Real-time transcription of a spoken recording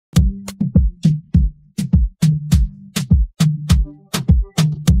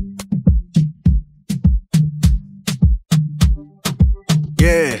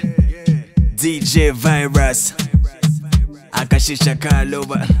AmaDJ Virus akashisha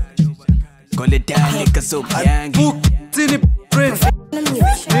kaloba koletani kasopa yangi Tini Prince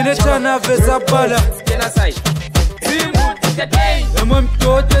Ninechana vesa bala Emwe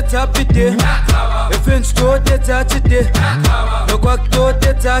mtote tapite Efe nstote tachite Nokwa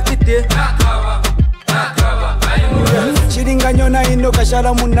ktote takite Chiringa nyona ino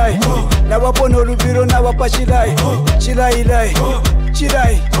kashala munai Nawapono lubiro nawapashilai Chilai lai,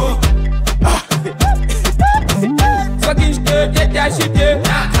 chilai Fucking stote tachite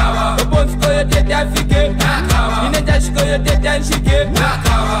Ebon stote tachike Nineta shikoye tachike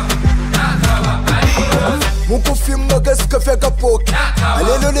Muku filma gaska feka poke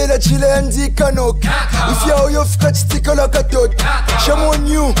Alelo lela chile andi kanoke Ifya oyo fika chitika la katoke Shamon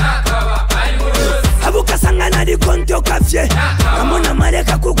you Abuka sangana di konto kafye Kamuna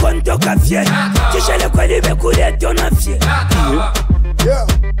mareka ku konto kafye Chishele kwa libe kule tona fye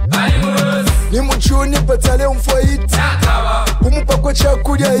Ni mchuni batale umfait Kumupa kwa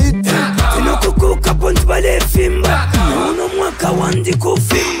chakulia hit Inukukuka pontu bale fimba Uno mwaka wandi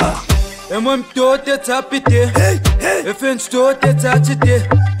kufimba Emwe mtote tapite Efe nstote tachite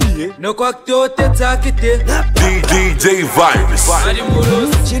Nokwa ktote takite DJJ Virus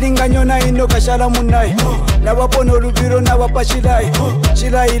Chiringa nyona ino kashala munai Nawapono lubiro nawapashilai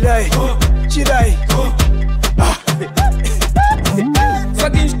Chilai lai, chilai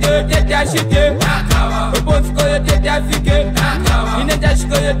Fucking stote tachite Ebon stote tachike Nineta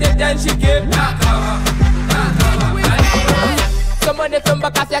shikoye tachike Somone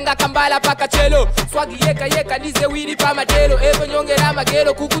femba kafyanga kambala paka chelo Swagi yeka nize wiri pa matelo Evo nyongera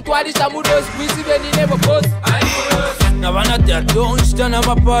magelo kukutwalisha mudos Kwisi beni nebo boss Nabana teato nshita na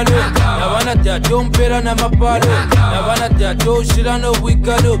mapalo Nabana teato mpera na mapalo Nabana teato shira no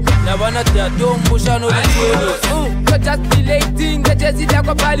wikado Nabana teato mbusha no wikado So just delating the jezi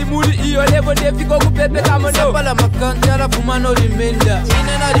kwa pali muli iyo levo nefiko kupepe kama no Sapala makantara fumano limenda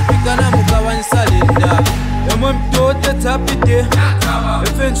Inena lipika na mukawani salinda Emwe mtote tapite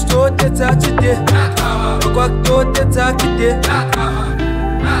Efe nstote tachite Kwa ktote takite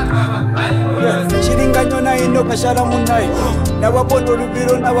Chiringa nyona ino kashala munai Nawapono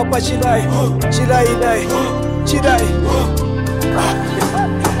lubiro nawapashilai Chilai lai, chilai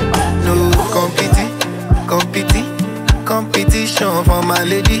No competition for my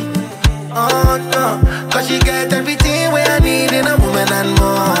lady. Oh no, cause she get everything where I need in a woman and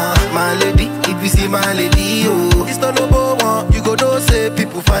more. My lady, if you see my lady, oh, it's not no one. You go know say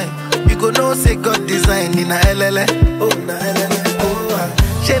people fine. You go know say God design in a LLA. Oh, na LLA.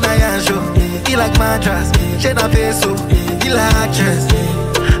 Oh, she na yanjo, he like mattress. She na peso, he like actress.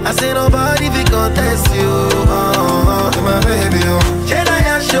 I say nobody fi contest you. Oh, my baby, oh. She na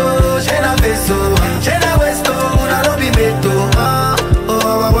yanjo, she na peso, she na westo, una no be meto.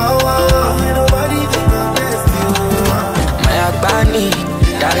 Bani,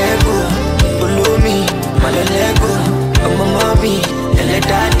 Darego, Ulumi, Malelego, Mommy, Ele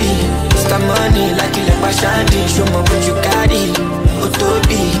Daddy, Mr. Money, like Ile Bashandi, show me what you got it,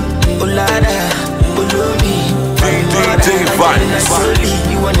 Utobi, Ulada, Ulumi, DJJ Virus.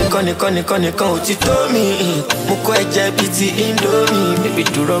 You wanna con, what you told me, Muko Ejabiti Indomie, baby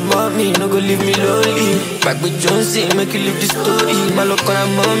do mommy, no go leave me lonely, back with Jonesy, make you live the story, Malokona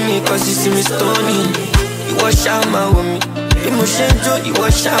mommy, cause you see me stony, you wash out my woman. Emotion, you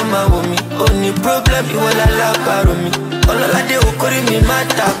wash out my woman. Only problem, you wanna laugh at me. All I do, calling me my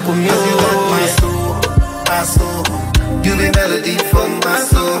tap with me. You want my soul. You be melody for my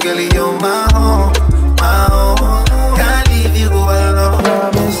soul, girl. You're my home, my home. Can't leave you alone.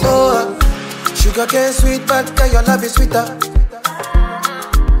 Oh, sugar cane sweet, but girl, your love is sweeter.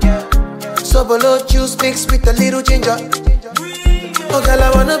 So below juice mixed with a little ginger. Oh, girl, I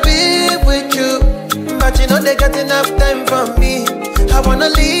wanna be with you. But you know they got enough time from me. I wanna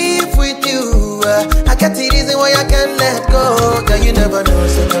live with you. I got the reason why I can't let go. Girl, you never know,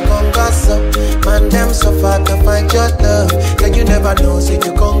 so you gon' gossip. Man, them so far to find your love. Girl, you never know, so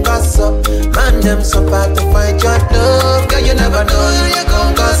you gon' gossip. Man, them so far to find your love. Girl, you never know, so you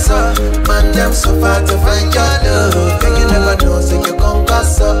gon' gossip. Man, them so far to find your love. Girl, you never know, so you gon'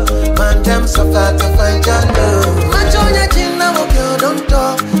 gossip. Man, them so far to find your love. Man, join your chin now, girl, don't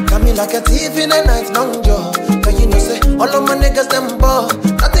talk. Got me like a thief in the night, long jaw. Cause you know say, all of my niggas them ball.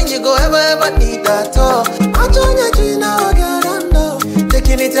 Nothing you go ever need at all. I join your dream now, girl, don't know.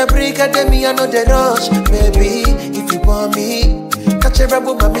 Taking it a break, I me, I know the rush. Baby, if you want me, catch a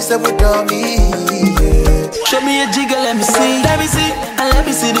rebel, my miss with me. Yeah. Show me a jigger, let me see. And let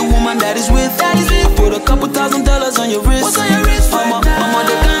me see the woman that is with. I put a couple $1,000 on your wrist. What's on your wrist? Mama,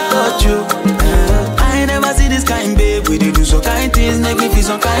 they can't touch you. I ain't never see this kind, babe. We do so kind things, make me feel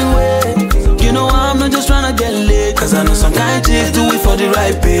some kind way. Cause I know some kind chicks do it for the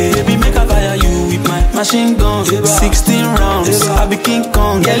right pay. Baby, make I fire you with my machine gun. 16 rounds, I be King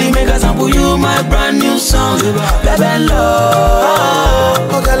Kong. Girlie, make I sample you my brand new song. Baby, love.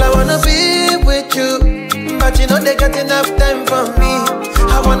 Oh, girl, I wanna be with you, but you know they got enough time for me.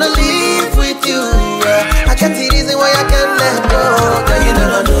 I wanna live with you, yeah. I can't see reason why I can't let go. Girl, you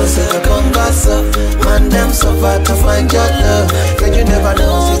never know, say you gon' goss up. Man, them so far to find your love. Girl, you never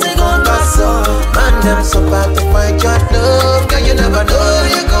know, say you gon' goss up. Man, them so far to find your love. Girl, you never know,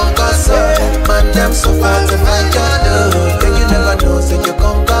 you gon' goss up. Man, them so far to find your love. Girl, you never know, say you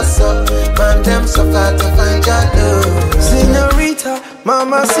gon' goss up. Man, them so far to find your love. Señorita,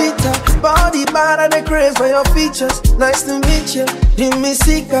 mamacita, body bad and the craze for your features. Nice to meet you, Jimmy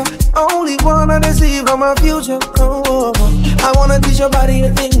Seeker. Only wanna deceive on my future. Oh, I wanna teach your body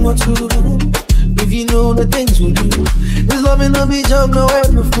a thing or two. If you know the things we do, this loving no be jump nowhere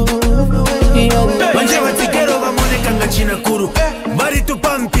before. Manjeva tikero vamoneka ngachina kuru. Bari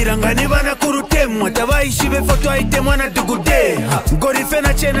tupampira ngani vana kuru temwa. Tavaishi befoto aite mwana dugude. Gori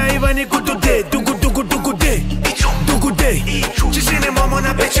fena chena ivani kutude. Dugude. Dugude. Chisine mama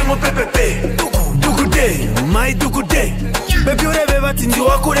na peche mo pepepe. Dugude. My dugude. Baby urebe vati ndi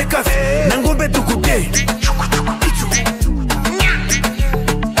wakure kafe. Nangombe dugude.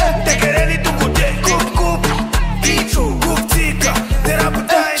 Tekereni dugude. Kup. Tika.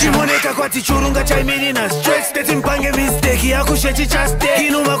 Teraputai. Chimoneka kwa tichurunga chaimini na stress. Teti mpange mistake ya kushechi chaste.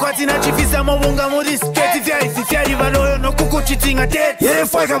 Kinuma kwa tina chifisa mawunga modisketi. Fiari valoyo no kuku chitinga tete. Yere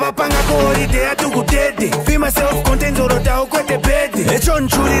fwaka vapanga kohorite ya dugudede. Fima self-contained zorota ukwete bede. Lechon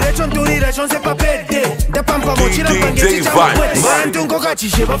turi, lechon sepa pede. Da pampa mochila pange chicha ukwete. Varantungo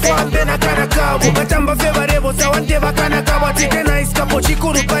kachishe vafambe na kanakabu. Batamba feva rebo sawante vakanakabu. Tikena iskapo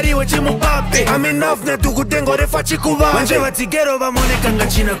chikuru pariwe chimupape. I'm enough na dugudengo refa chikuva. Manjeva tigero vamoneka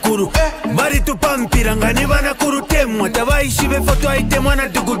ngachina kuru. Bari tupampira ngani vana kuru temwa. Tavaishi befoto aite mwana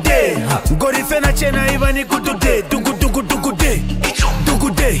dugude. Gori fena chena ivani kutude. Dugude.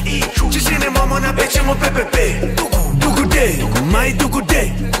 Chisine mama na peche mo pepepe. Dugude. My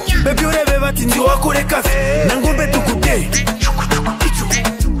dugude. Baby urebe vati ndi wakure kafe. Nangombe dugude.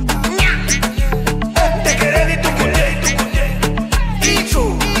 Tekereni dugude.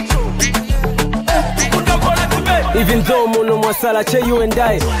 Even though muno mwasala che you and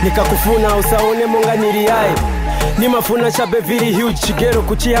I nikakufuna usaone monga niliae nimafuna chabe very huge chigero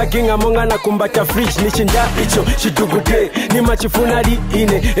kuchihaginga monga na kumbata fridge nichinda icho chidugude nimachifuna li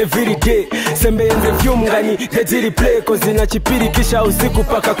ine every day sembe yenze fume ngani teziri play kozi na chipiri kisha usiku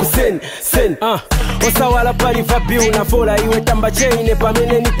paka kusen osawala pali vapi unafola iwe tamba chaine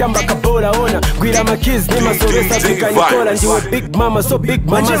pamene nitamba kabola ona gwira makiz ni masoresa vika nikola ndiwe big mama so big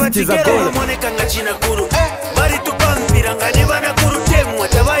mama stiza gola Bari tupampira ngani vana kuru temwa.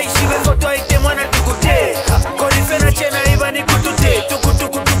 Tavaishi befoto aite mwana dugude. Gori fena chena ivani kutude.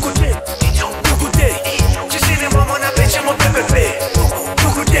 Dugude. Chisine mama na peche mo pepepe.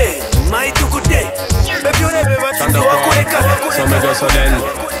 Dugude. My dugude. Baby urebe vati ndi wakure kafe. So me go so then.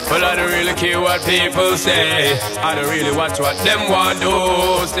 Well, I don't really care what people say. I don't really watch what them want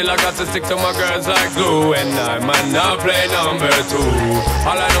do. Still I got to stick to my girls like glue. And I might not play number 2.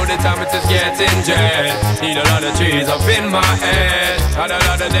 All I know the time it is getting jet. Need a lot of trees up in my head. Got a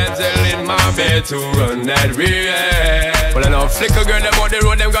lot of dental in my bed to run that real. Well, I know flicker girl, them on the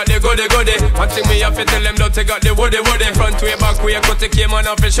road, them got the goody. One thing me have to tell them, don't take out the woody. Front way, back way, cut the came on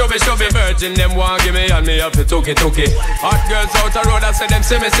off and shove it. Virgin, them want give me and me have to took it. Hot girls out the road, I say them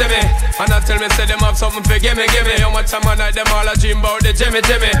see me. And I tell me, say them have something for give me. How much time I night, them all a dream about the Jimmy.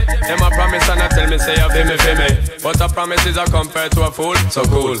 Them a promise and I tell me, say you feel me. But a promise is a compared to a fool, so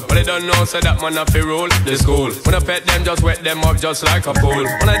cool. But they don't know, say that man have to rule the school. When I pet them, just wet them up just like a pool.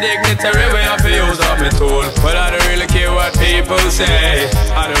 When I dignitary way, I have to use up my tool. But I don't really care what people say.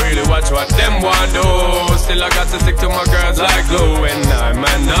 I don't really watch what them want do. Still I got to stick to my girls like glue. And I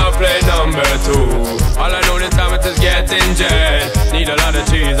might not play number 2. All I know the time it is getting jet. Need a lot of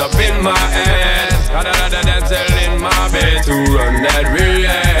cheese up in my head. Got a lot of dancing in my bed to run that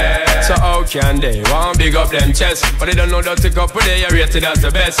real. So how can they want big up them chest? But they don't know that to go for they are rated as the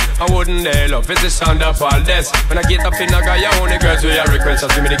best. I wouldn't they love it's the sound of all this. When I get up in a guy, you only girls with your request,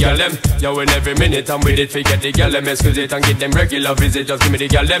 just give me the girl them. Yo, in every minute I'm with it, forget the girl them. Excuse it and get them regular visit, just give me the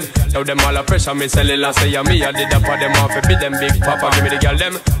girl them. Now them all a pressure, me sell it and say me I did up for them off, be them big papa, give me the girl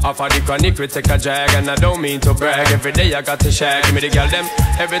them. Off of the chronic we take a drag and I don't mean to brag. Every day I got to share, give me the girl them.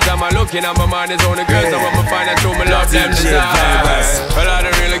 Every time I look in, my mind is only girls, so I'ma find out who me love them desire. But I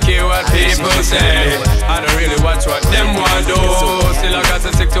don't really care what people say. I don't really watch what them want do. Still I got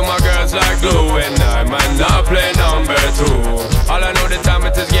to stick to my girls like glue. And I might not play number 2. All I know the time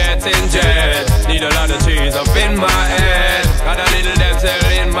it is getting jet. Need a lot of cheese up in my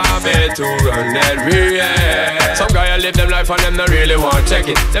bed to run that real. Some guy live them life and them not really want check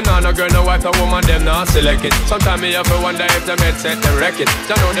it. Them not no girl, no wife, no woman, them not select it. Sometimes me have to wonder if them head set them wreck it.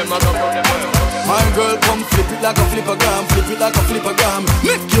 You know them a come from them. My girl come flip it like a flippergram, flip it like a flippergram.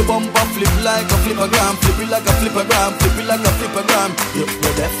 Make your bumper flip like a flippergram, flip it like a flippergram, flip it like a flippergram.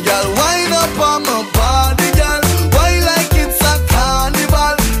 Girl, wind up on my body, girl. Why like it's a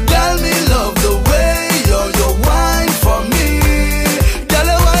carnival? Girl, me love the way you wine for me. Girl,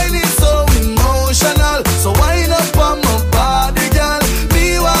 your wine is so emotional. So wind up on my body, girl.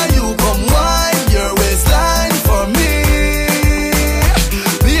 Me while you come wine your waistline for me.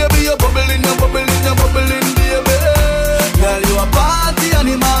 Baby, you're bubbling, you're bubbling, you're bubbling, baby. Girl, you a party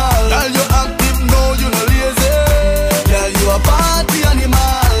animal. Girl, you active, no, you no lazy. Girl, you a party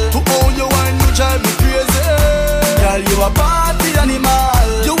animal. To own your wine, you drive me crazy. Girl, you a party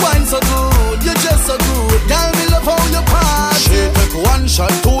animal. You wine so good, you just so good. Girl, me love how you party. She take 1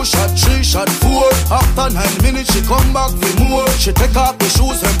 shot, 2 shot, 3 shot, 4. After 9 minutes, she come back for more. She take off the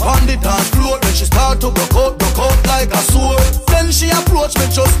shoes and pound it on floor. Then she start to broke out like a sword. Then she approach me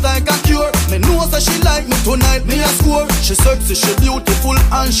just like a cure. Me know that she like me tonight, me a score. She sexy, she beautiful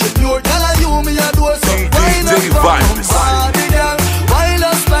and she pure. Girl, I you me a door, so wine up from my body, girl. Wine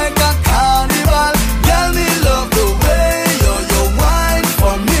us like a carnival. Girl, me love the way you wine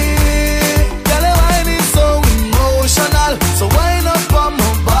for me. Girl, your wine is so emotional. So wine up on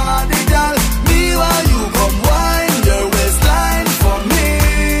my body, girl. Me while you come wine your waistline for me.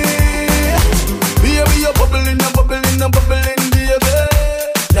 Baby, you're bubbling, you're bubbling, you're bubbling, baby.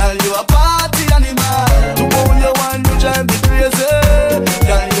 Girl, you a party animal. To own your wine, you drive me crazy.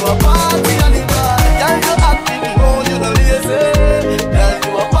 Girl, you a party animal. Girl, you active, you know you no lazy. Girl,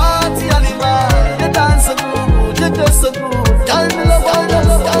 you a party animal. You dance so good, you just so good. Girl, me love, girl,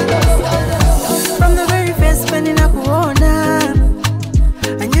 love, girl, love. From the very first when in a corner,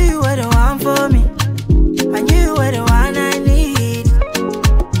 I knew you were the one for me. I knew you were the one I need.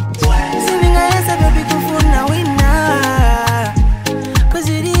 Singing I said, baby, go for now, winner. 'Cause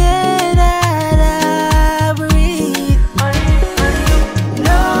you're the air that I breathe.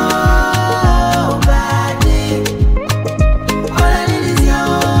 Nobody, all I need is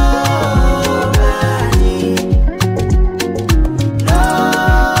your body.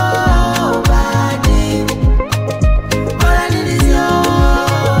 Nobody, all I need is your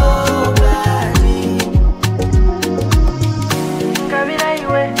body. Kabila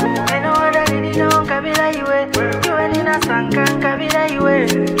iwe, I know what I really know. Kabila iwe, you and in a sanka. Kabila iwe,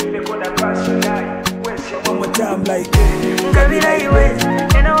 One more time like Kabila iwe,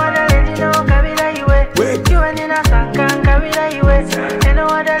 I know what I really know. Kabila iwe, you and in a sanka. Kabila iwe, I know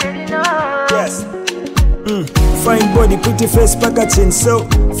what I really know. yes. Fine body, pretty face, packaging so.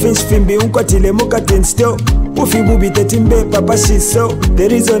 Finch fimbi unkwatile mukatin still. Ufi bubi tetimbe papa she's so. The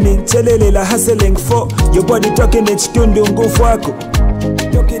reasoning chelele la hustling for. Your body talking it tundu ngufu wako.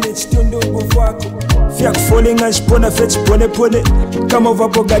 Talking it tundu ngufu wako. Fiak falling and shpona fetch pone pone. Come over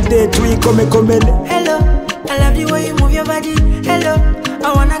pogade tui kome komele. Hello, I love the way you move your body. Hello,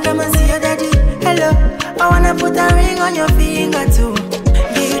 I wanna come and see your daddy. Hello, I wanna put a ring on your finger too.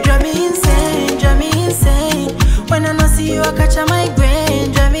 Yeah, you drive me insane, drive me insane. When I don't see you, I catch a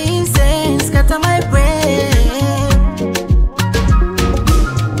migraine. Drive me insane, scatter my brain.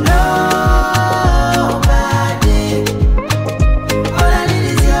 Nobody, all I need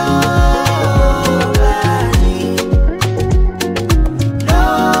is your body.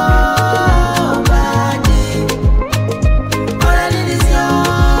 Nobody, all I need is your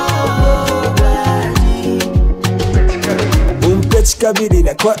body. Umpech kabiri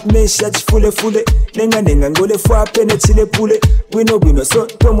la kwa mesha chifule fule. Nenga ngole fwa pene chile pule. Wino so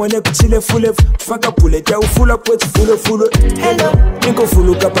tomone kuchile fule. Faka pule ta ufula pweti fule. Hello, niko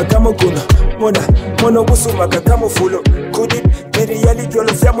fulu kapa kama kuna. Mono kusuma kama fulo. Kudi biri yali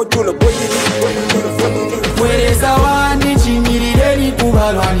jolo fya mutulo. Mwereza wani chimirireni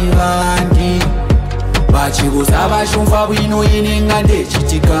kubalwani bandi. Bachigusa bashumfa bwino inengande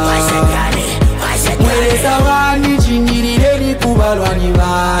chitika. Mwereza wani chimirireni kubalwani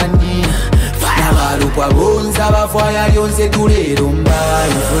bandi. Nabalukwa bonza bafwaya yonse tulero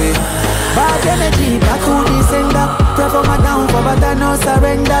mbaifwe. Bad energy, back to December. Perform a down for but I no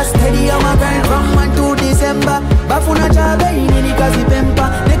surrender. Steady on my grind from 1 to December. Bafuna chabe inini kazi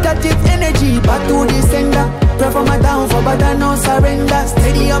pempa. Negative energy, back to December. Perform a down for but I no surrender.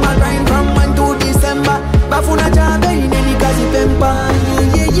 Steady on my grind from 1 to December. Bafuna chabe inini kazi pempa.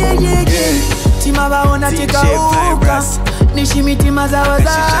 Yeah. Tima baona tika uka. Nishimitima za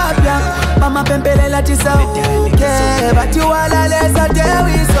wazapya. Mama pempelela tisauke. Bati wala lesa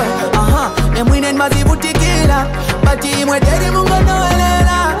tewiso. Nemwinen mazibutikila. Bati mweteri mungo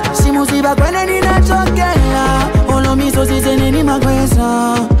noelela.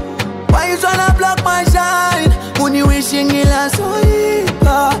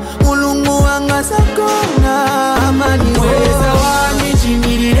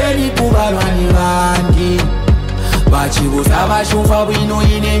 abashumva bwino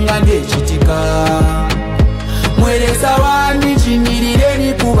inenga ndechitika mweresa wani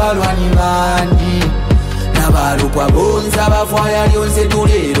chimirireni kubalwani bandi nabalukwa bonza bafwaya lyonse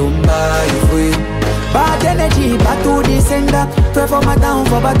tulero mbaifwe bad energy, back to December. Perform a down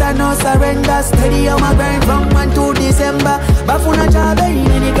for but I no surrender. Steady on my grind from 1 to December. Bafuna chabe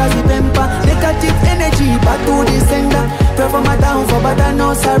in any kasi pempa. Negative energy, back to December. Perform a down for but I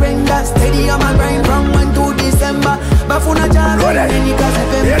no surrender. Steady on my grind from 1 to December. Bafuna chabe in any kasi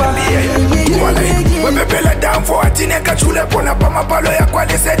pempa. Wemepela down for atineka chule pona pa mapalo ya kwa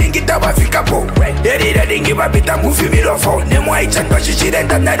lese dingi tabafika po. Derire dingi babita mufi milofo. Nemwa ichando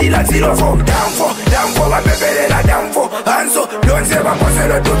chichirenda nadila zero fo. Down for wapepele down for Anso, donze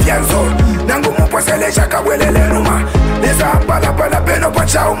waposele tu fianzo Nangu muposele shaka welele numa Nesa apala pala peno pa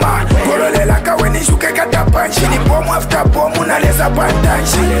chauma Kolole laka weni shuke kata panchi Ni bomu after bomu na lesa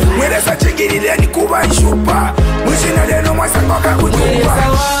pantanchi Mwelesa chingirile ni kuba nshupa Mwishina leno mwasangwa kakutupa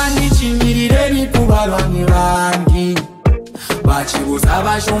Mwelesa wani chingirile ni kuba lwangi rangi Bachibuza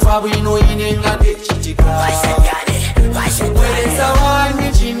bashumfa bwino inenga dechitika Mwelesa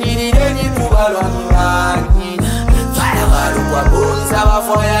wani chingirile ni kuba lwangi rangi Nabalukwa bonza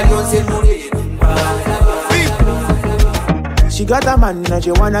bafwaya lyonse tulero She got a man and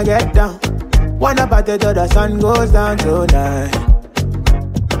she wanna get down. Wanna party till the sun goes down tonight.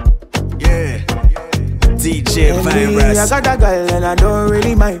 Yeah, DJ Virus. I got a girl and I don't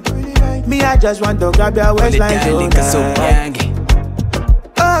really mind. Me, I just want to grab your waistline tonight.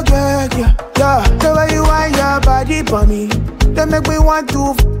 Oh girl, yeah, the way you want your body for me, they make me want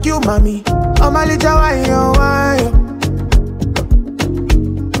to f you, mommy. Oh my little wine, you wine.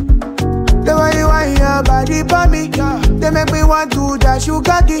 The way you want your body for me, they make me want to dash you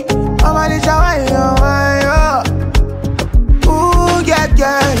cocky. Oh my little wine, you wine. Ooh, yeah,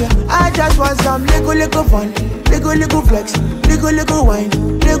 I just want some little fun, little flex, little wine,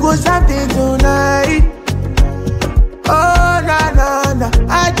 little something tonight. Oh, nah,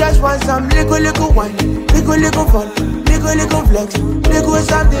 I just want some little wine, little fun, little flex, little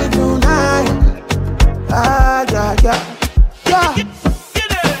something tonight. Ah, yeah.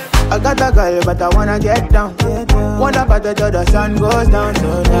 I got a girl, but I wanna get down. Wanna party till the sun goes down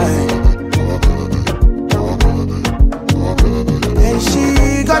tonight. And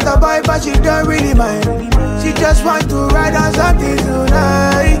she got a boy, but she don't really mind. She just want to ride on something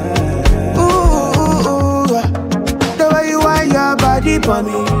tonight. Ooh, the way you want your body for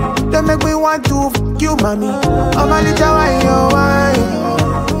me, they make me want to f you, mommy. Oh my little wine, you wine.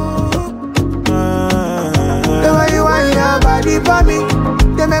 The way you want your body for me,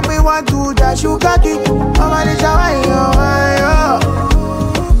 they make me want to dash you cocky. Oh my little wine, you wine.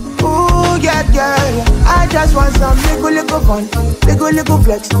 Ooh, yeah, I just want some little fun, little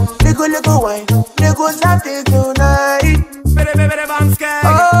flex, little wine, little something tonight.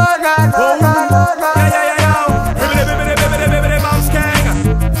 Oh, no.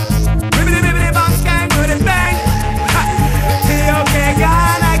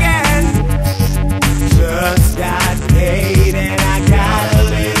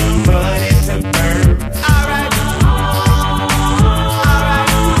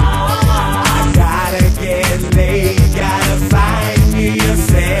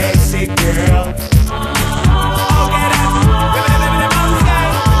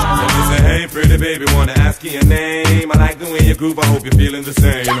 Baby, wanna ask you your name. I like the way you groove, I hope you're feeling the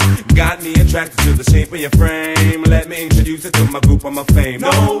same. Got me attracted to the shape of your frame. Let me introduce you to my group, I'm a fame.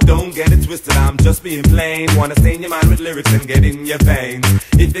 No, don't get it twisted, I'm just being plain. Wanna stain your mind with lyrics and get in your veins.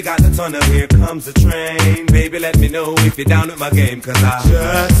 If you got the tunnel, here comes the train. Baby, let me know if you're down with my game, cause I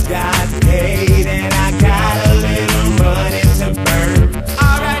just got paid and I got a little money to burn.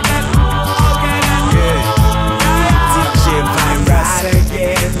 Alright, let's DJ Virus.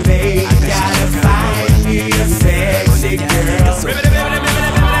 Gotta find me a sexy girl.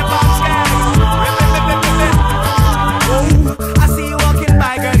 I see you walking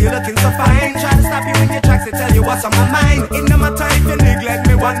by, girl, you're looking so fine. Try to stop you in your tracks to tell you what's on my mind. In my time, you neglect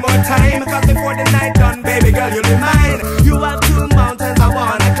me one more time. Cause before the night done, baby girl, you'll be mine. You have 2 mountains I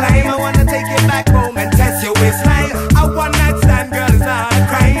wanna climb. I wanna take you back home and test your waistline. A one night stand, girl, is not a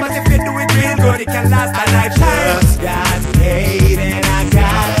crime. But if you do it real good, it can last a lifetime. Just got paid and I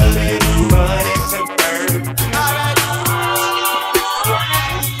got a little money to burn. Alright.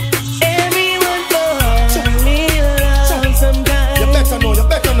 Everyone for me love some kind. You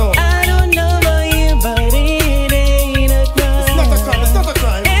better know. I don't know about you, but it ain't a crime. It's not a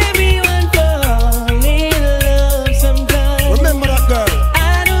crime. Everyone for me love some kind. Remember that girl.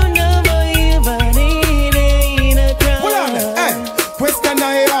 I don't know about you, but it ain't a crime. Hold on, hey, question I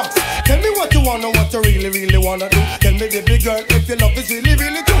ask. Tell me what you wanna, what you really wanna do. Tell me, baby girl, if your love is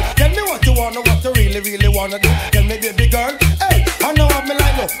really true. Tell me what you wanna, what you really wanna do. Tell me, baby girl, hey, I know what me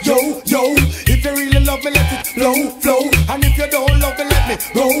like, no. Yo, if you really love me, let it flow. And if you don't love me, let me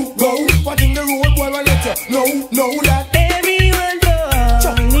go. What in the road, boy, I let you know that everyone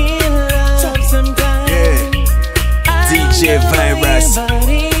need love sometimes. Yeah, DJ Virus.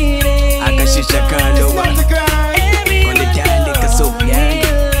 Akashisha Kalowa. On the dial, like a soap, yeah.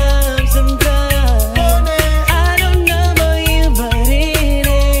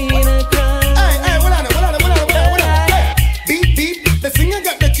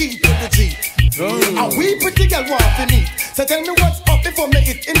 And we pretty girl want to meet. So tell me what's up before me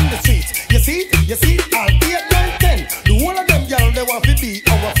hit in the streets. You see, I'll 8, 9, 10. The whole of them girl they want to be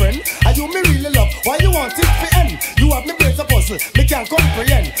our friend. And you me really love, why you want it to end? You have me brains a puzzle, me can't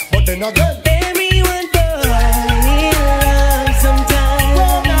comprehend. But then again, everyone need love sometimes.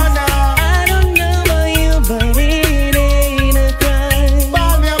 I don't know about you, but it ain't a crime.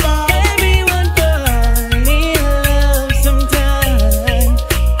 Everyone need love sometimes.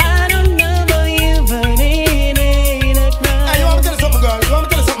 I don't know about you, but it ain't a crime. Hey, you want me to tell you something, girl? You want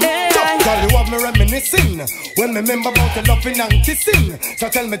me to tell you something? Girl, you have me reminiscing when me remember about the loving and kissing. So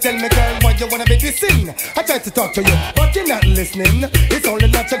tell me, girl, why you wanna be dissing? I try to talk to you, but you're not listening. It's only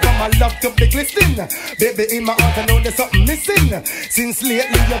natural for my love to be glistening. Baby, in my heart I know there's something missing. Since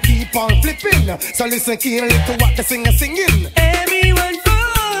lately you keep on flipping. So listen keenly to what the singer singing. Everyone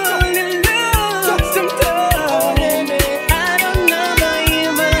fall in love sometimes. I don't know about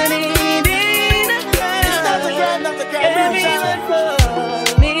you, but it ain't a crime. It's not a crime, not a crime. Everyone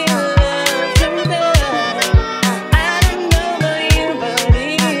fall in love sometimes. I don't know about you, but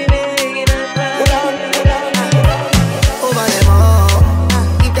it ain't a crime. Over them all,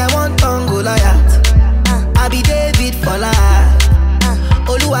 if they want Congo Goliath, I be David for life.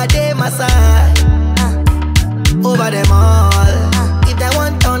 Oluwade my side. Over them all, if they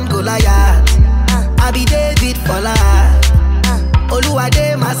want Goliath, I be David for life.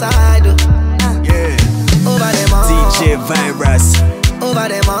 Oluwade my side. Yeah. Over them all, DJ Virus. over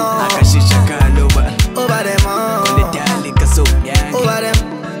them all, Akashisha Kalowa. over them all, On the dial, like a soap, yeah. over them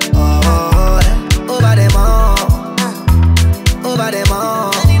all, over them all, over them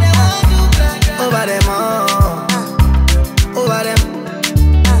all, over them all, over them.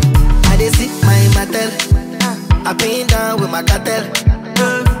 I dey sit my mattel, I paint down with my cartel.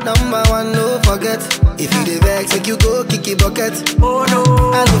 Number one, no forget. If you dey vex, make you go kick it bucket. Oh no,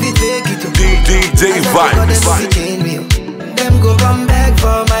 I love it, fake it. DJ Virus. Them go come back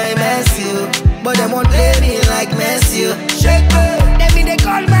for my mess, you. But them won't play me like Messi. Shake me, let me they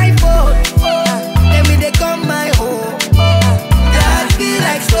call my phone. Let me they come my home. That feel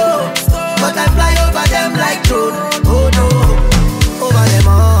like slow, but I fly over them like drone. Oh no, over them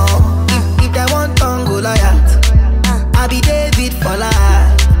all. If they want Goliath, I be David for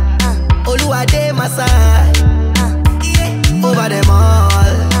life. Oluwade my side. Over them all.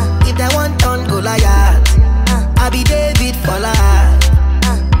 If they want Goliath, I be David for life.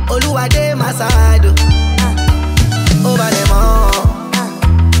 Oluwade my side. Over them all.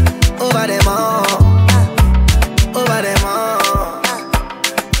 Over them all. Over them all.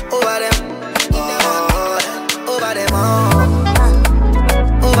 Over them all. Over them all.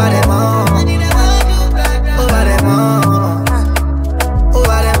 Over them all. Over them all.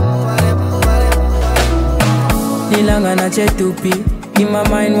 Over them. Nilanga na chetupi. In my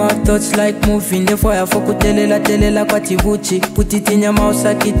mind, what thoughts like moving. Therefore, I fuck with telela kwa tivuchi. Put it in your mouth,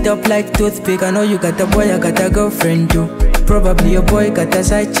 suck it up like toothpick. I know you got a boy, I got a girlfriend too. Probably your boy got a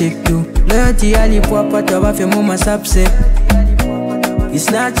side chick too. Loyalty, alipwa pato wa fe mama sapse. It's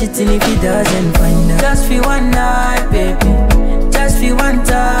not cheating if he doesn't find her. Just for one night, baby. Just for one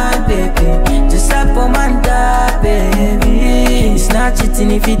time, baby. Just up on Manda, baby. It's not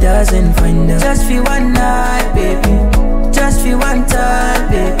cheating if he doesn't find her. Just for one night, baby. Just for one time,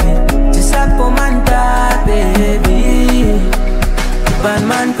 baby. Just up on Manda, baby. Bad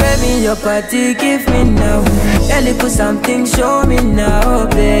man, craving your party, give me now. Ellie put something, show me now,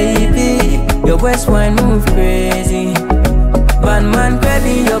 baby. Your West wine move crazy. Bad man,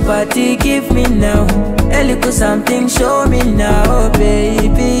 craving your party, give me now. Ellie put something, show me now,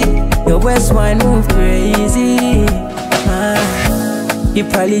 baby. Your West wine move crazy. You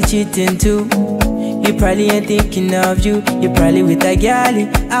probably cheating too. You probably ain't thinking of you. You probably with a galley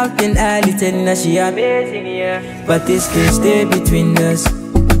out in alley telling her she amazing, yeah. But this can stay between us.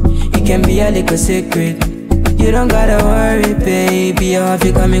 It can be a little secret. You don't gotta worry, baby. I'll have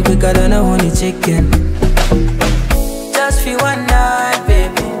you coming quicker than a honey chicken. Just for one night,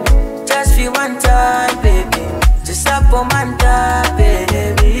 baby. Just for one time, baby. Just up on my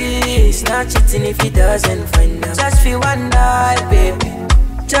baby. It's not not cheating if he doesn't find out. Just for one night, baby.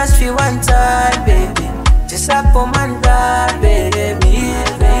 Just for one time, baby. Just up on my God, baby.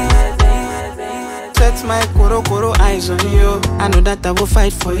 Set my koro eyes on you. I know that I will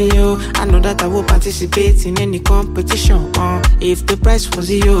fight for you. I know that I will participate in any competition. If the prize was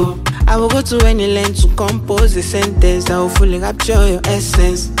you, I will go to any length to compose the sentence that will fully capture your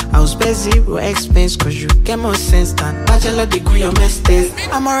essence. I will spare zero expense, cause you get more sense than bachelor degree or masters.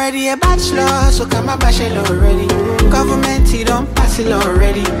 I'm already a bachelor, so come my bachelor already. Government, he don't pass it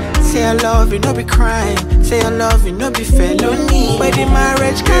already. Say I love you, no be crime. Say I love you, no be felony. But the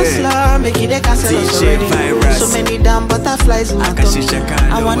marriage counselor, make it a cancel us already. So many damn butterflies in my tummy.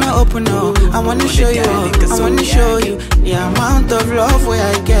 I wanna open up, I wanna show you up, I wanna show you the amount of love where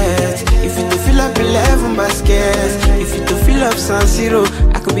I get. If you do fill up 11 baskets, if you do fill up San Siro,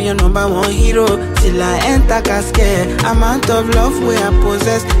 I could be your number one hero till I enter casket. Amount of love where I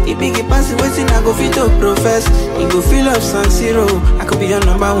possess. It big a pass waiting, I go fit to profess. You go fill up San Siro, I could be your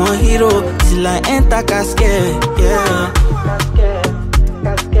number one hero till I enter casket. Yeah.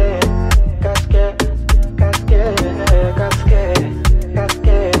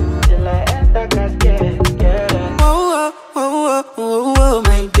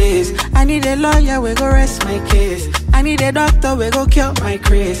 I need a lawyer, we go rest my case. I need a doctor, we go cure my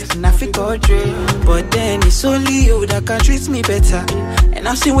craze. And I feel go dream, but then it's only you that can treat me better. And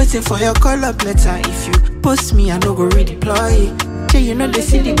I'm still waiting for your call up letter. If you post me, I no go redeploy. You know the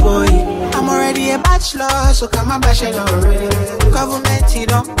city boy. I'm already a bachelor, so come my bachelor already. Government, he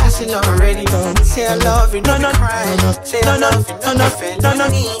don't pass it already. Say I love you, no crime. Say I love you, no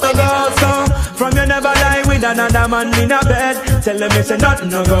so from you never lie with another man in a bed. Tell them it's a nothing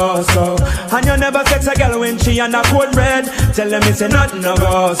no go so. And you never sex a girl when she on a cold red. Tell them it's a nothing no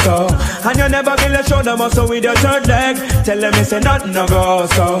go so. And you never kill a shoulder muscle with your third leg. Tell them it's a nothing no go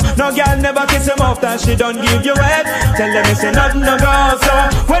so. No girl never kiss him off that she don't give you head. Tell them it's a nothing no go so.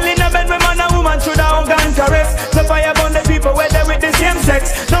 Well in a bed with man and woman should have hug and caress. So fire burn the people where they with the same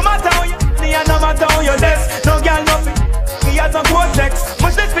sex. No matter how you and no matter how you dress. No girl nothing. He has no cortex.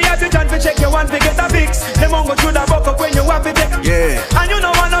 Much less for you to chance to check your one to get a fix. Them won't go through the buck up when you want to take. Yeah. And you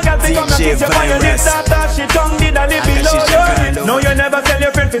know one no girl to come and kiss you on your lips. After she tongue did a live below your. No you never tell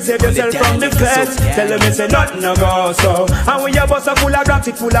your friend to save yourself from the feds. Tell them it's a nothing no go so. And when your bus are full of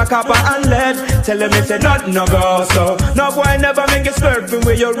graphic, full of copper and lead. Tell them it's a nothing no go so. No boy never make you slurping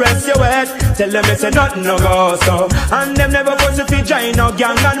where you rest your head. Tell them it's a nothing no go so. And them never force you to join no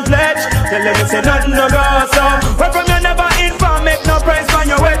gang and pledge. Tell them it's a nothing no go so. Where from you never inform, make no price on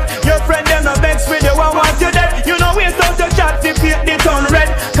your wet. Your friend them no vex with you, I want you dead. You know waste out your chat to paint the town red.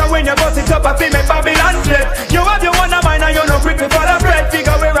 Cause when you bust it up, I feel make Babylon flip. You have your one of mine and you no quick before the bread.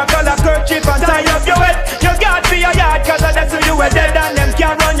 Figure where I call a kerchief and tie up your head. You got for your yard cause that's who you were dead. And them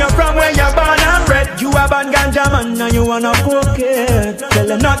can't run you from where you're born and bred. You have a ganja man and you wanna cook it. Tell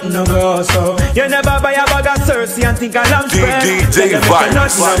them nothing no go so. You never buy a bag of Cersei and think a lamb spread. DJ Virus.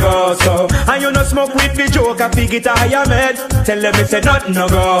 Nothing no go so. And you no smoke with the joke and fig it a higher med. Tell them it's a nothing no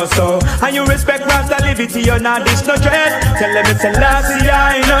go so. And you respect Rasta liberty, you're not dish no dread. Tell them it's a last year,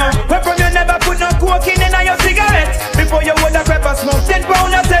 I know. Where from you never put no coke in your cigarette. Before you would have pepper smoke 10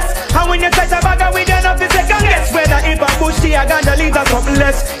 pound of sets. And when you touch a bag of weed, you're not the second guess. Whether if a bush tea, a ganja leaves or something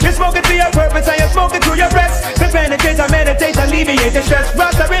less. You smoke it for your purpose and you smoke it through your breath. To penetrate and meditate, alleviate the stress.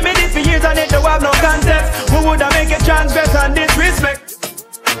 Rasta remedy for years and it don't have no contest. Who would have make you transgress and disrespect?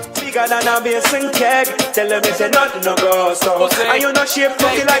 Bigger than a basin keg. Tell them it's a nothing no go so. And you know shape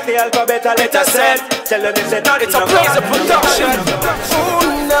funky like the alphabet a letter said. Tell them it's a nothing no go. It's a production.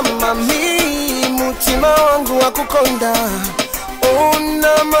 Una mami, mutima wangu wa kukonda.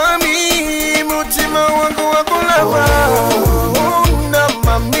 Una mami, mutima wangu wa kulava. Una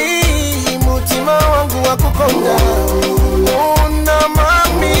mami, mutima wangu wa kukonda. Una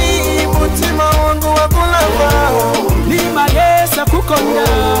mami, mutima wangu wa kulava. Lima yesa kukonda.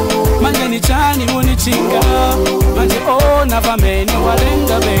 Manje ni chani unichinga. Manje ona vameni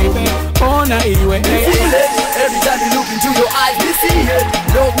walenga baby. Ona iwe. Every time you look into your eyes, you see it.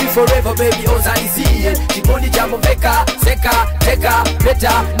 Love me forever, baby, oza see it. Chiboni jambo meka, seka, teka,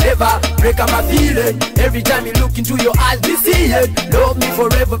 better, never break up my feeling. Every time you look into your eyes, you see it. Love me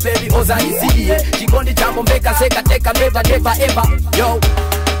forever, baby, oza see it. Chiboni jambo meka, seka, teka, never, never, ever. Yo,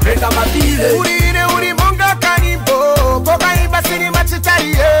 break up my feeling. Urire uri monga kanimbo, boka iba sini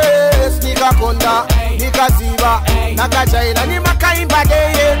machitari yes. Nika konda, nika ziba, nakajaila ni makaimba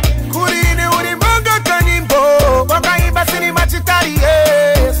geye. Kurine uri monga kanimbo, boka iba sini machitari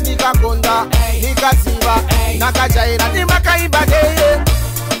yes. Nika konda, nika ziba, nakajaila ni makaimba geye.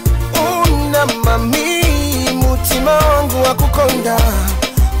 Una mami, mutima wangu wa kukonda.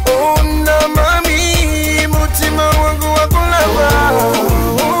 Una kulava.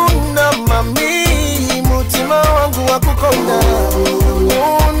 Una mami, mutima wangu wa kukonda.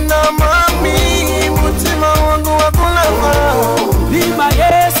 Una mami, mutima wangu wa kulava. Lima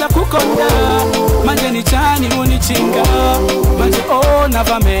yesa kukonda, manje ni chani unichinga. Manje ona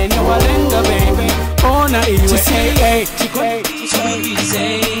vamene walenga baby, ona iwe hey,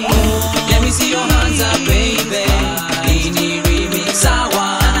 let me see your hands up baby. Ini remix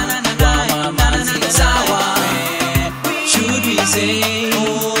sawa, sawa. Should we say,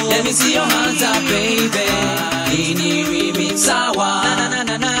 let me see your hands up baby. Ini remix sawa.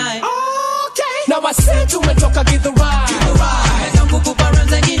 Now I said to me, talk give the ride.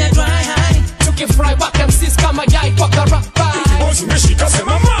 Fry back MCs kama yai kwa karapa. Bozi meshika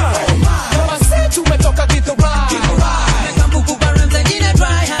sema mama. Now I said to me toka get the ride. Kambuku barons and in a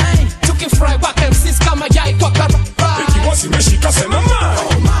dry high. Took it fry back MCs kama yai kwa karapa. Bozi meshika sema mama.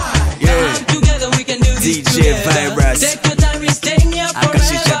 Yeah. Together we can do this DJ Virus. Take your time, we're staying here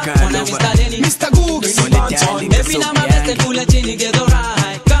forever. Mr. Googs. Every now my best and pull a chin together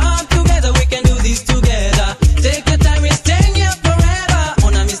right. Come together we can do this together. Take your time, we're staying here forever.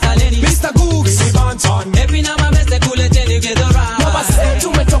 Ona Mr. Lenny. Mr. Googs. Every now my best and pull a chin together right. Now I said to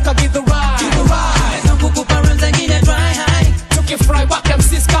me toka get the ride. Some cuckoo parents and in a dry high. Took it fry back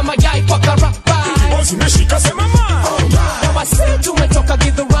MCs kama yai kwa karapa. Bozi meshika sema mama. Now I said to me toka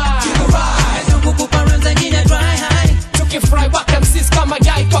get the ride. Some cuckoo parents and in a dry high. Took it fry back MCs kama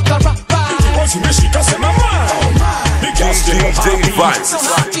yai kwa karapa. Bozi meshika sema mama. Because they no happy, so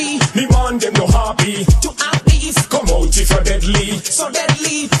happy. Me man them no happy. To happy, come out if you're deadly, so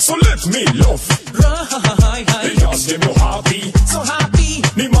deadly. So let me love. Because them no happy, so happy.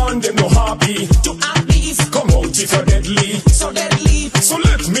 Me man them no happy. To happy, come out if you're deadly, so deadly. So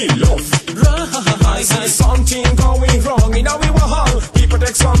let me love. I see something going wrong in our hall. People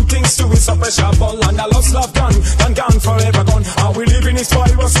take some things to it's a pressure ball and a lost love done and gone forever gone. And we live in this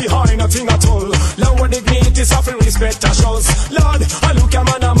privacy high, nothing at all. Lower dignity, suffering respect and shows. Lord, I look at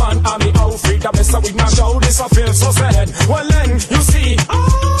man, and me outfit the best with my show. This I feel so sad. Well then, you see,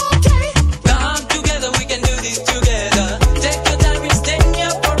 okay. Come together, we can do this together. Take your time, we're staying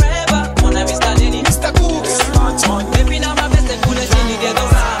here forever. Wanna be standing in Mr. Googs. Every now my best and pull a chin together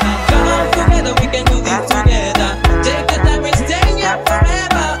right. Come together, we can do this together. Take your time, we're staying here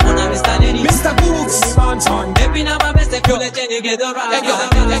forever. Wanna be standing in Mr. Googs. Every now my best and pull a chin together right.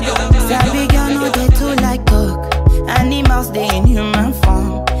 Savvy girl no dey too like talk. Animals they in human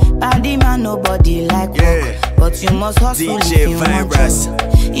form. Body man nobody like work. But you must hustle if you want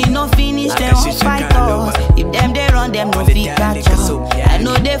to. You no finish them won't fight us. If them they run them no fit catch us. I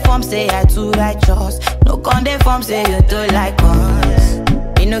know they form say I too righteous. No con they form say you too like us.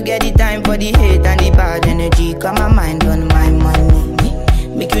 Me no get the time for the hate and the bad energy. Got my mind on my money.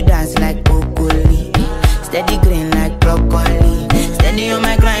 Make you dance like broccoli. Steady green like broccoli. Steady on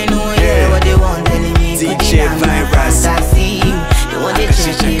my grind, no yeah. What they want telling me. DJ Virus. They want to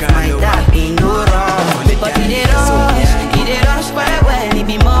change if my tap ain't no wrong. But it rush well, it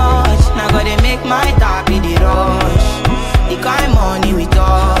be much. Now gotta make my tap in the rush. The kind money we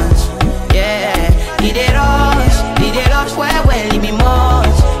touch, yeah. It rush well, it be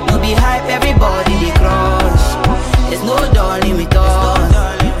much. No be hype, everybody they crush. There's no darling with us.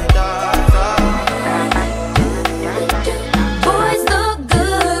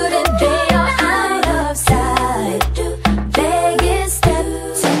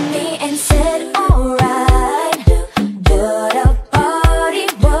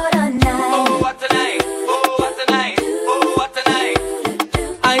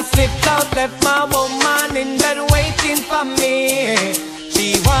 Left my woman in bed waiting for me.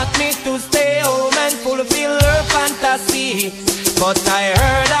 She wants me to stay home and fulfill her fantasy. But I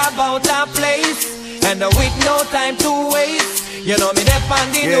heard about a place, and with no time to waste, you know me dep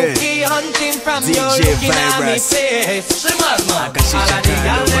on the nookie hunting from you looking at me face. All of the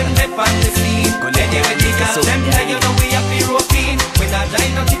girls them dep on the scene. Anyway the girls them tell you know we have the routine. We not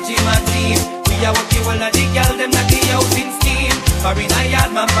join no kitchen team. We are working all of the girls them not the house in steam. For in a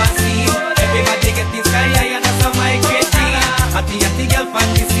yard man fancy. Everybody get this guy high and that's a my great team. At the girl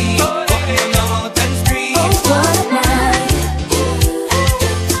fantasy. Walking on the mountain street. What a night.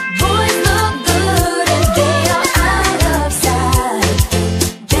 Boys look good and they are out of sight.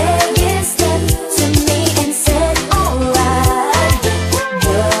 Vegas stepped to me and said, alright.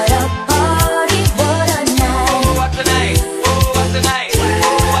 What a party, what a night. Oh, what a night. Oh, what a night.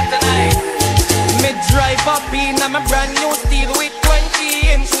 Oh, what a night. Me drive up in a brand new steel with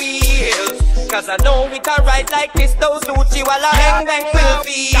 20-inch wheels. Cause I know it alright like this, those Lucci while I hang bang will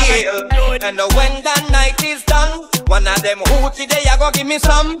feel. And when the night is done, one of them hoochie they a go give me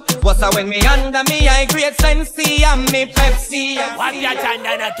some. What's when me under me I great sensi and me Pepsi. What ya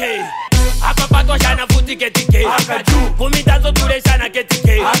chandana ke? Akapato shana futi ketike Akaju Kumitazo ture shana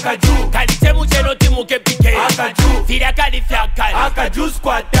ketike Akaju Kalitemu cheno timu kepike Akaju Fira kalifiakali Akaju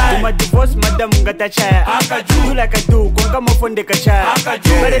squatai Uma divorce madam ngata chaya Akaju Dula kadu konga mofonde kachaya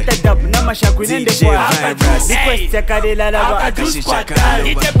Akaju Bareta dab na mashaku nende kwa Akaju Request ya kare lalaba Akaju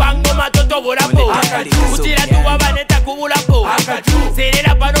squatai Ite bango matoto volapo Akaju Utira tuwa vaneta kubulapo Akaju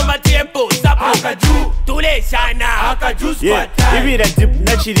Serera pano matiempo Sapo Akaju Tule shana Akaju squatai Ibira dip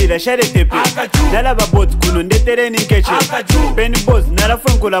na chirira share tepe Nalaba bot kuno ndetere ninkeche Penny boss nala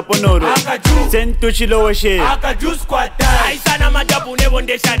funkula ponoro Sentu chilo washe Akaju squatai Aisana majabu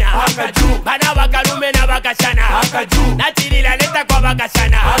nebondeshana Akaju Bana bakalume na bakashana Akaju Nachirila leta kwa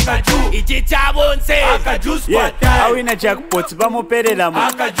bakashana Akaju Ichicha bonse Akaju squatai Awina jackpot bamo pere lamo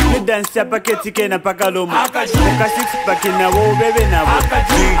Akaju Nidansi ya paketi kena pakalomo Akaju Muka 6 paki na wo bebe na wo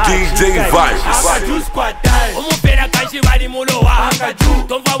DJ Virus Akaju squatai Umupera kanshi wali mulowa Akaju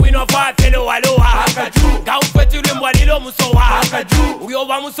Tova wino fa felo walowa Akaju Gaufeti rimwa lilo musowa Akaju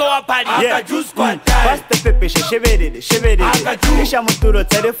Uyoba musowa pali Akaju squatai Pasta pepe sheverele sheverele Akaju Isha muturo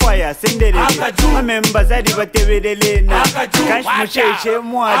tere fire senderele Akaju Mamemba zadi bateverele na Akaju Kanshi mcheche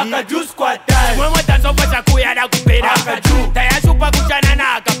mwali Akaju squatai Mwe tazo fasha kuya na kupera Akaju Taya shupa kuchana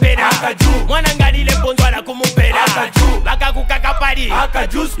na akapera Akaju Mwana ngalile ponzwa la kumupera Akaju Baka kukaka pali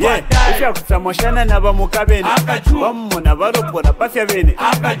Akaju squatai Isha kutsamoshana na bamukabene Akaju Wamuna baropona pafya bene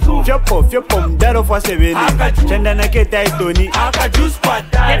Akaju Fyopo mdaro fwase bene Chanda na keta itoni Akaju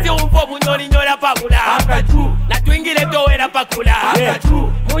squatai Neti umpo munori nyola pakula Akaju Na tuingile towera pakula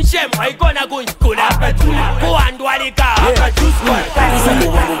Akaju Munshemu haikona kunjikula Akaju Kuhandwalika Akaju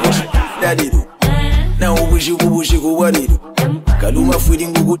squatai Dadiru Na ubushi kuwadiru Kaluma fwidi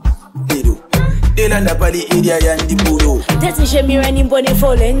ngugu diru Delanda pali idia yandiburo Teti shemira nimbone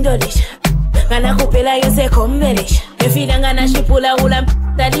folendolisha Ngana kupela yose kombelisha Efila ngana shipula ula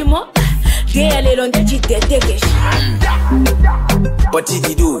talimo Gea lelo ndechi tetekesha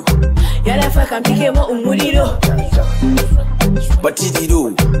Batididu Yala faka mpikemo umuliro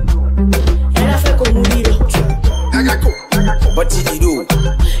Batididu Yala faka umuliro Batididu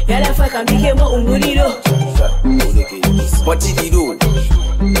Yala faka mpikemo umuliro Batididu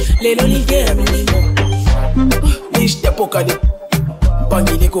Lelo ligea milimo Nish ya pokade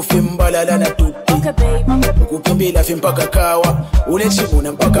Pangile kufimbalala na tupi Kukimbila fimpaka kawa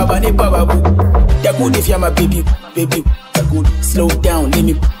Unechimuna mpaka bane bababu Yakudi fyama baby Yakudi slow down let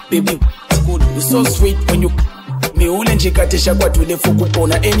me baby Yakudi you so sweet when you Mi ule njikatisha kwa tulefu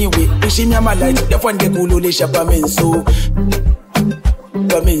kupona Anyway Ushimya malaji Yafwande kululesha pamenso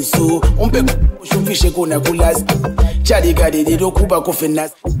Umpe kushumfishe kuna kulasi Chadi gadi dido kuba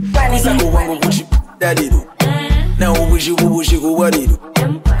kufinas Kusaku wangu kuchi dadido Na ubushi kuwadido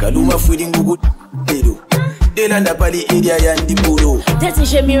Kaluma fwidi ngugu dido Delanda pali idia yandiburo Teti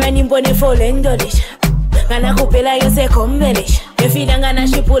shemira nimbone folendolisha Ngana kupela yose kombelisha Efila ngana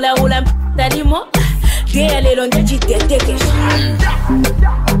shipula ula talimo Gea lelo ndechi tetekesha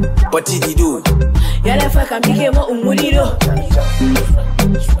Batididu Yala faka mpikemo umuliro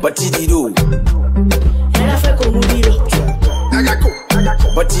Batididu Yala faka umuliro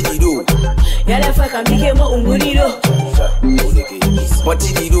Batididu Yala faka mpikemo umuliro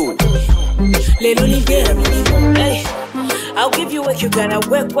Batididu Lelo ligea milimo Hey I'll give you what you gotta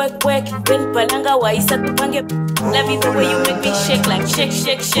work Ben palanga wa isa tupange Love it the way you make me shake like shake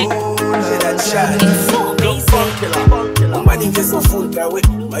It's so amazing Manifesto full away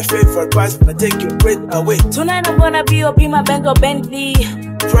My favorite past I take your breath away Tonight I'm gonna be up in my Benz or Bentley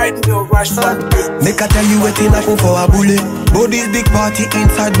Ride me or rush for Make I tell you waiting happen for a bullet Body's big party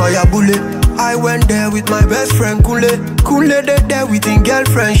inside my a bullet I went there with my best friend Kule they there with his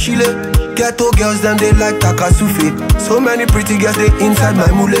girlfriend Shile Ghetto girls them they like Takasufi So many pretty girls they inside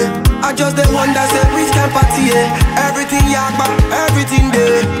my mule I just the one that say which can party Everything yakba, everything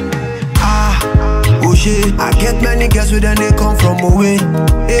there Oh shit, I get many girls with them they come from away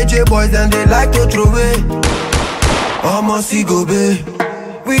AJ boys and they like to throw away Almost go babe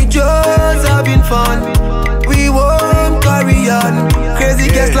We just having fun We won't carry on Crazy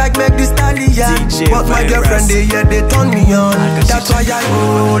girls like Meg Thee Stallion But my girlfriend they turn me on That's why I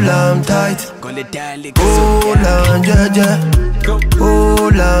hold on tight Hold on jaja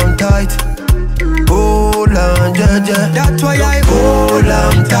Hold on tight Hold on jaja That's why I hold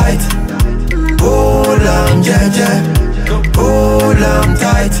on tight Hold on jaja Hold on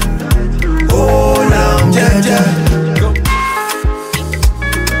tight Hold on jaja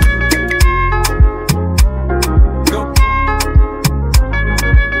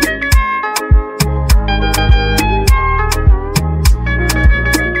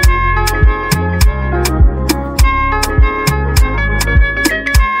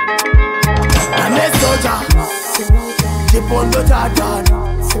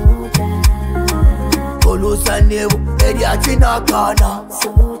chinakana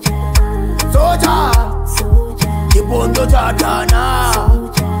Soja Kibondo tatana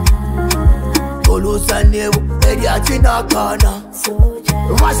Tolusa nebu area chinakana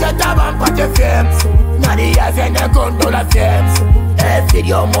Maseta bampate fem Nani ya vende gondola fem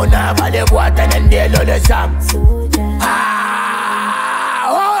Video mona vale guata nendelo le sam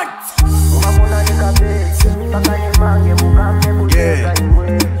Yeah,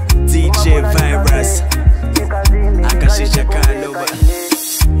 DJ Virus Akashisha Kaloba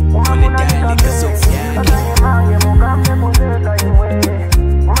Kole dali kasofyaki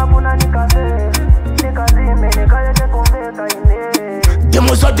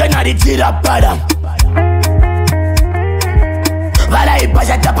Demusote naritira para Vara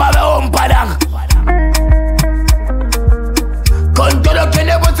ipasha tapave ompada Con todo que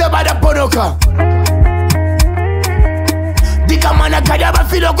nebo se vada ponoka Dika mana kajaba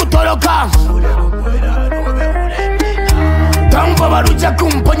filo kutoloka Tango baruja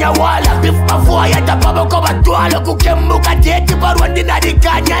kumponya wala Bifafu ayata pabo koba tualo Kukembuka teti baruandi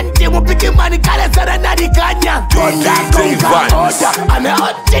nadikanya Nti mupiki mani kale sana nadikanya Konda konga oda Ame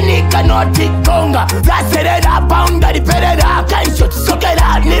oti nika noti konga Zasereda pounda di pereda Kaishot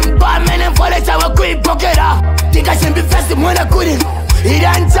sokera Nimba mene folesha wakui pokera Tika shimbi festi mwena kuri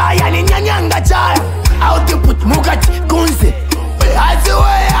Iranja yani nyanyanga chaya Output mukati kunzi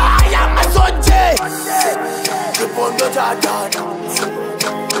Aziwe ayama soje Kipondo tatana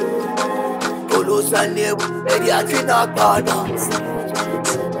Tolusa nebu area chinakana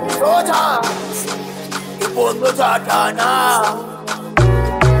Soja Kipondo tatana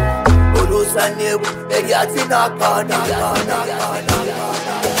Tolusa nebu area chinakana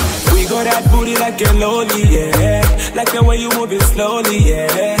We got that booty like a lolly, yeah. Like the way you move it slowly,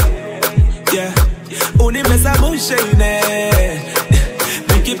 yeah. Yeah. Uni mesa mushine.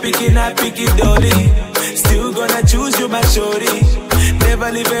 Picky, not picky dolly. Still gonna choose you, my shorty.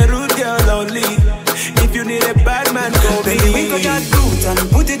 Never leave a rude girl lonely. If you need a bad man, go baby, we got that boot and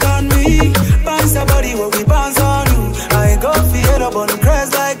put it on me. Bounce her body when we bounce on you. I ain't got fear up on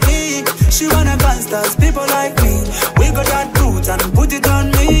craze like me. She wanna gangsters, people like me. We got that boot and put it on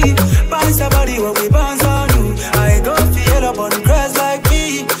me. Bounce her body when we bounce on you. I ain't got fear up on craze like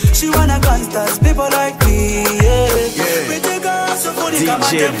me. She wanna gangsters, people like me. Yeah. Pretty girl, so funny,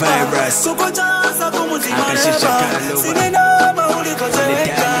 DJ Virus Akashisha Kaloba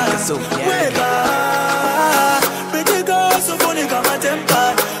Weka Pretty girl, so funny, kama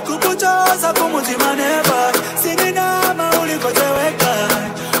tempa Kukuchosa kumutima neba Sinina mauli kote weka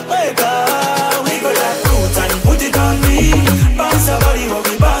Weka We got that boot and put it on me. Bounce her body when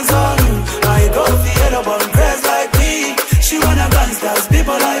we bounce on you. I got fear up on craze like me. She wanna gangsters,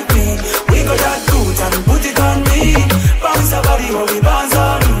 people like me. We got that boot and put it on me. Bounce her body when we bounce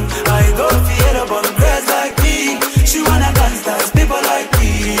on you. I got fear up on craze like me. She wanna gangsters, people like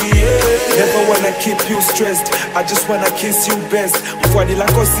me. Yeah. Never wanna keep you stressed, I just wanna kiss you best. Mfwani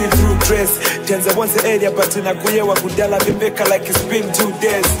lako see through dress. Tenza once the area but inakuyewa kudala vimeka like it's been 2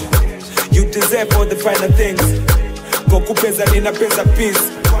 days. You deserve all the finer things. Kokupeza nina pesa peace.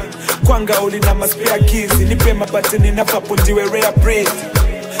 Kwanga uli na maspare keys. Nipe mabati nina papu ndiwe rare breed.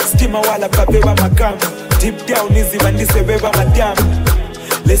 Stima wala kabewa makamu. Deep down easy vandise beba madamu.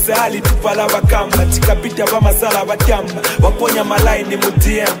 Lesa hali tupala wakamba. Tikapita wa masala watamba. Waponya malaini mu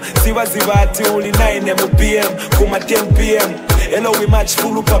DM. Ziwa ati uli 9 mu PM. Kuma 10 PM. Hello we match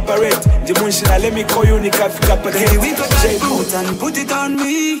full paparette. Dimunshi na let me call you nikafika paket. Baby, we got that boot and put it on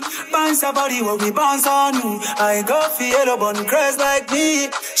me. Bounce her body when we bounce on you. I ain't got fear up on craze like me.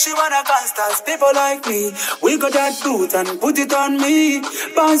 She wanna gangsters, people like me. We got that boot and put it on me.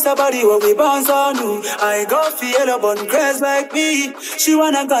 Bounce her body when we bounce on you. I ain't got fear up on craze like me. She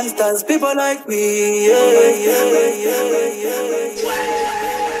wanna gangsters, people like me.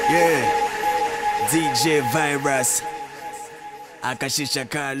 Yeah. DJ Virus Akashisha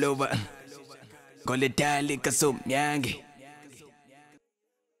Kaloba Kole dali kasumyangi